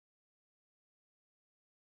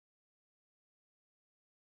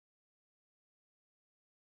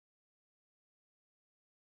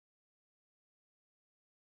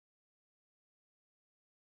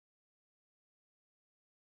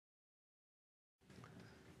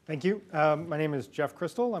Thank you. My name is Jeff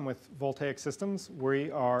Crystal. I'm with Voltaic Systems. We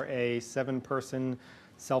are a 7-person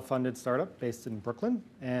self-funded startup based in Brooklyn.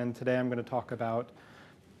 And today I'm going to talk about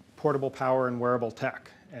portable power and wearable tech.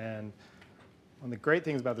 And one of the great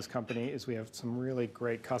things about this company is we have some really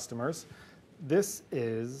great customers. This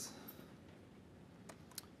is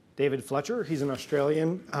David Fletcher. He's an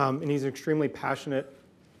Australian, and he's extremely passionate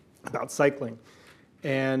about cycling.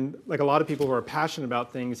 And like a lot of people who are passionate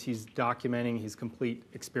about things, he's documenting his complete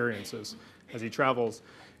experiences as he travels.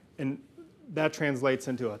 And that translates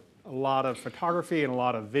into a lot of photography and a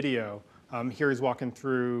lot of video. Here he's walking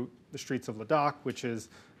through the streets of Ladakh, which is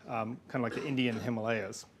kind of like the Indian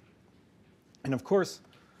Himalayas. And of course,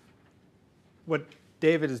 what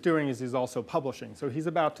David is doing is he's also publishing. So he's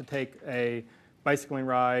about to take a bicycling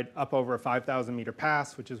ride up over a 5,000-meter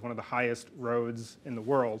pass, which is one of the highest roads in the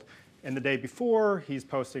world. And the day before, he's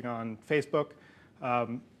posting on Facebook.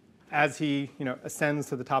 As he ascends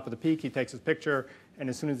to the top of the peak, he takes his picture, and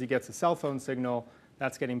as soon as he gets a cell phone signal,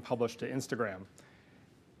 that's getting published to Instagram.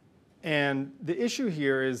 And the issue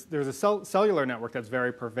here is there's a cellular network that's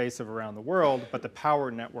very pervasive around the world, but the power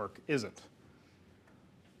network isn't.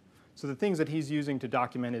 So the things that he's using to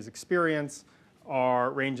document his experience are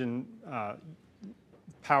range in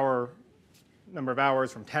power number of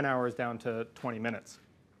hours from 10 hours down to 20 minutes.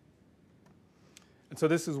 And so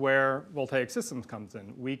this is where Voltaic Systems comes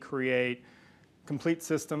in. We create complete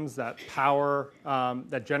systems that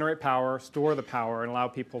that generate power, store the power, and allow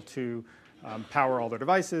people to power all their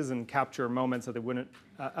devices and capture moments that they wouldn't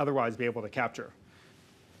otherwise be able to capture.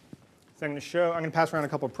 So I'm going to pass around a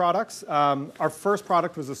couple of products. Our first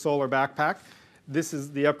product was a solar backpack. This is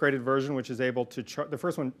the upgraded version, which is able to the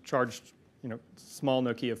first one charged small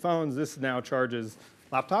Nokia phones. This now charges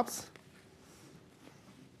laptops.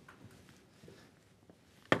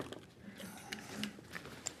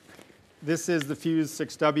 This is the Fuse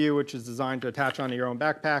 6W, which is designed to attach onto your own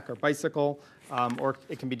backpack or bicycle, or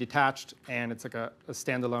it can be detached, and it's like a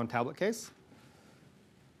standalone tablet case.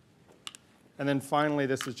 And then finally,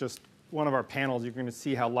 this is just one of our panels. You're going to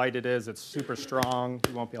see how light it is. It's super strong.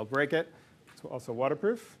 You won't be able to break it. It's also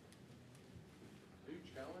waterproof. Are you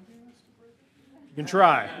challenging us to break it? You can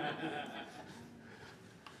try.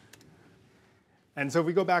 And so if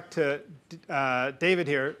we go back to David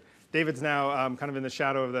here, David's now kind of in the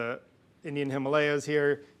shadow of the Indian Himalayas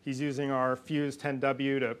here. He's using our Fuse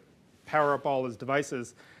 10W to power up all his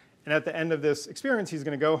devices. And at the end of this experience, he's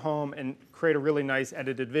going to go home and create a really nice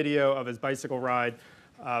edited video of his bicycle ride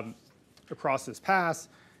across this pass,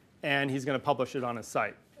 and he's going to publish it on his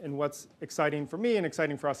site. And what's exciting for me and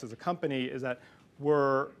exciting for us as a company is that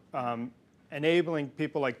we're enabling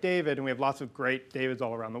people like David, and we have lots of great Davids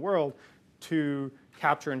all around the world, to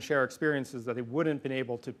capture and share experiences that they wouldn't have been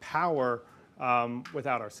able to power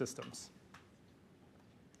without our systems.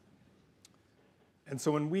 And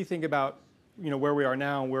so when we think about where we are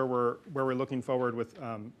now and where we're looking forward with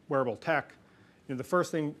wearable tech, the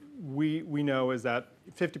first thing we know is that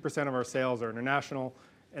 50% of our sales are international,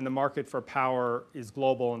 and the market for power is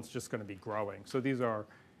global, and it's just going to be growing. So these are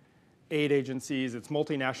aid agencies, it's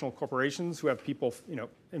multinational corporations who have people,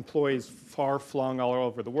 employees far-flung all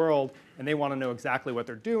over the world, and they want to know exactly what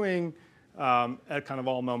they're doing at kind of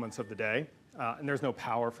all moments of the day. And there's no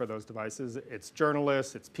power for those devices. It's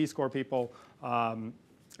journalists, it's Peace Corps people.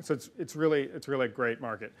 So it's really a great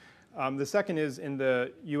market. The second is in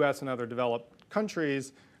the US and other developed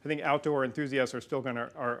countries, I think outdoor enthusiasts are still going to,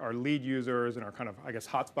 our lead users and our kind of, I guess,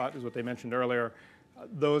 hotspot is what they mentioned earlier.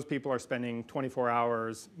 Those people are spending 24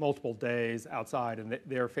 hours, multiple days outside, and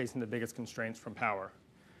they're facing the biggest constraints from power.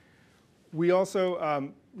 We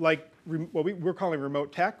also like what we're calling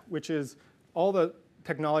remote tech, which is all the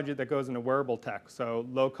technology that goes into wearable tech. So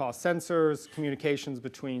low-cost sensors, communications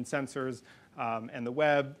between sensors and the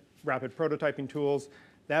web, rapid prototyping tools.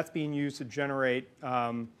 That's being used to generate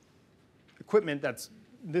equipment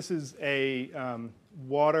this is a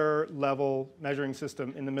water level measuring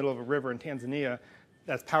system in the middle of a river in Tanzania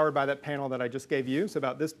that's powered by that panel that I just gave you, so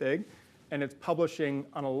about this big, and it's publishing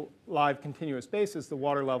on a live continuous basis the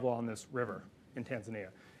water level on this river in Tanzania.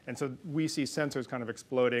 And so we see sensors kind of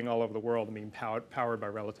exploding all over the world and being powered by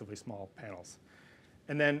relatively small panels.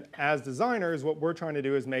 And then as designers, what we're trying to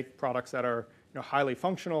do is make products that are highly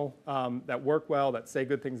functional, that work well, that say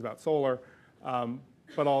good things about solar,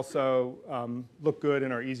 but also look good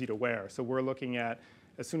and are easy to wear. So we're looking at,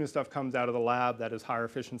 as soon as stuff comes out of the lab that is higher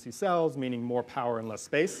efficiency cells, meaning more power and less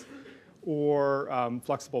space, or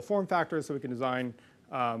flexible form factors so we can design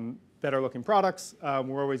better looking products,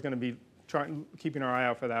 we're always going to be keeping our eye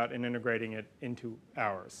out for that and integrating it into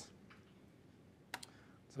ours.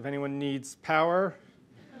 So if anyone needs power,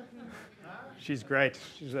 She's great.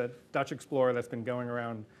 She's a Dutch explorer that's been going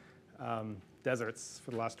around deserts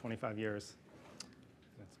for the last 25 years.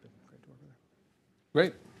 That's been great to work with her.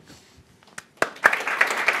 Great.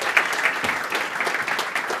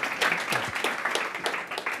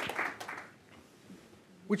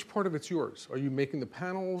 Which part of it's yours? Are you making the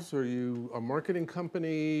panels? Are you a marketing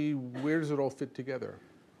company? Where does it all fit together?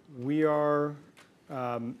 We are,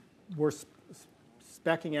 we're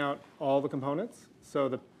speccing out all the components. So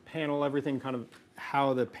the panel, everything kind of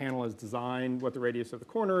how the panel is designed, what the radius of the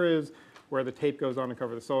corner is, where the tape goes on to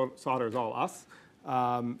cover the solder is all us.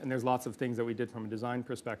 And there's lots of things that we did from a design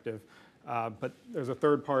perspective. But there's a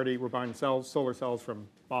third party, we're buying solar cells from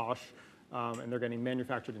Bosch, and they're getting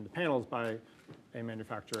manufactured into panels by a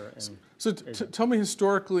manufacturer. So tell me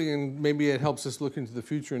historically, and maybe it helps us look into the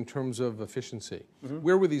future in terms of efficiency.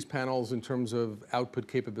 Where were these panels in terms of output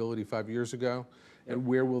capability 5 years ago, and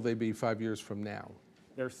where will they be 5 years from now?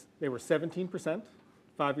 They were 17%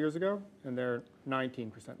 5 years ago, and they're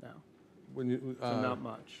 19% now. When you, so not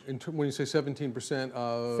much. When you say 17%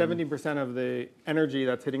 of... 17% of the energy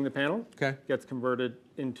that's hitting the panel Okay. gets converted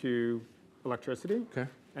into electricity. Okay.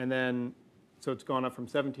 And then, so it's gone up from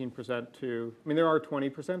 17% to, I mean, there are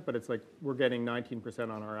 20%, but it's like we're getting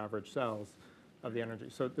 19% on our average cells of the energy.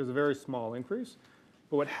 So there's a very small increase.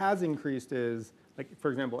 But what has increased is, like,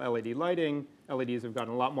 for example, LED lighting. LEDs have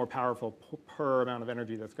gotten a lot more powerful per amount of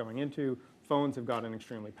energy that's going into. Phones have gotten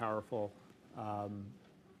extremely powerful.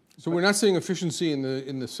 So we're not seeing efficiency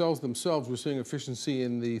in the cells themselves. We're seeing efficiency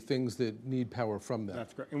in the things that need power from them.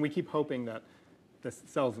 That's correct. And we keep hoping that the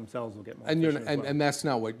cells themselves will get more And efficient as well. and that's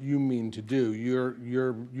not what you mean to do.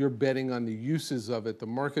 You're betting on the uses of it, the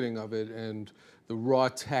marketing of it, and the raw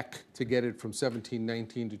tech to get it from 17,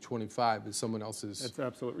 19 to 25 is someone else's. It's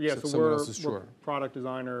absolutely, yeah. So someone else's we're chore. product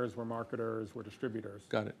designers, we're marketers, we're distributors.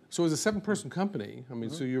 Got it. So as a 7-person company, I mean,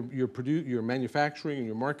 so you're manufacturing and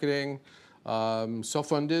you're marketing,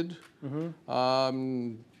 self-funded,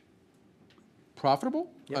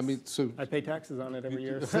 profitable. Yes. I mean, so I pay taxes on it every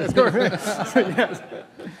year. So yes.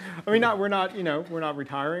 I mean, we're not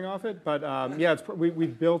retiring off it, but yeah,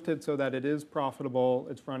 we've built it so that it is profitable.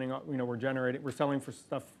 It's running, we're selling for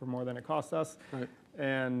stuff for more than it costs us, right.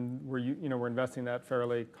 And we're investing that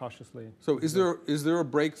fairly cautiously. So is there a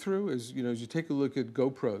breakthrough? As you take a look at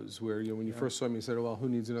GoPros, where when you first saw me, you said, well, who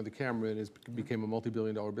needs another camera, and it became a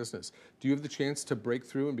multi-billion-dollar business. Do you have the chance to break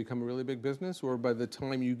through and become a really big business, or by the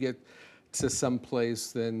time you get to some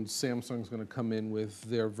place, then Samsung's going to come in with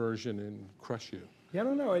their version and crush you? Yeah, I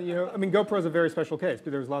don't know. I mean, GoPro is a very special case,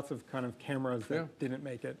 but there's lots of kind of cameras that didn't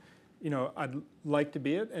make it. I'd like to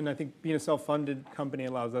be it, and I think being a self-funded company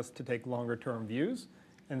allows us to take longer-term views,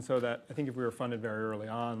 and so that I think if we were funded very early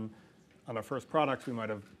on our first products, we might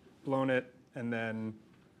have blown it, and then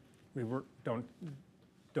we don't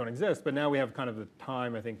exist. But now we have kind of the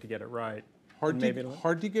time, I think, to get it right. Hard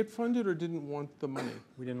to get funded, or didn't want the money?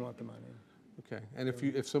 We didn't want the money. Okay, and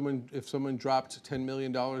if someone dropped $10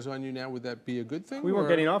 million on you now, would that be a good thing? We weren't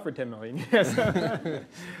getting offered $10 million. Yes.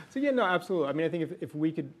 So yeah, no, absolutely. I mean, I think if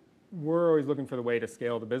we could, we're always looking for the way to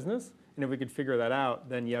scale the business, and if we could figure that out,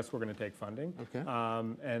 then yes, we're going to take funding. Okay.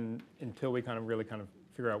 And until we really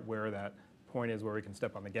figure out where that point is, where we can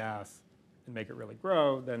step on the gas and make it really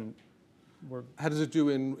grow, then. How does it do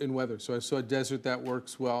in weather? So I saw a desert that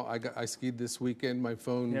works well. I skied this weekend. My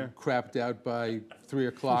phone crapped out by 3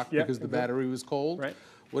 o'clock because the battery was cold. Right.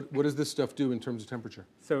 What does this stuff do in terms of temperature?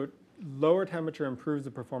 So lower temperature improves the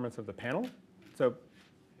performance of the panel, so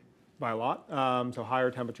by a lot. So higher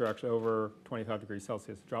temperature, actually over 25 degrees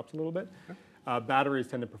Celsius, drops a little bit. Okay. Batteries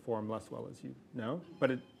tend to perform less well, as you know, but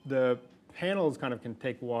the panels can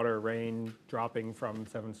take water, rain dropping from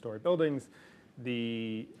 7-story buildings.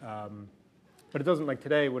 But it doesn't, like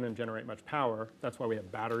today, wouldn't generate much power. That's why we have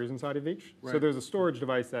batteries inside of each. Right. So there's a storage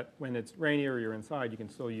device that when it's rainy or you're inside, you can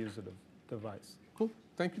still use the device. Cool.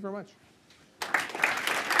 Thank you very much.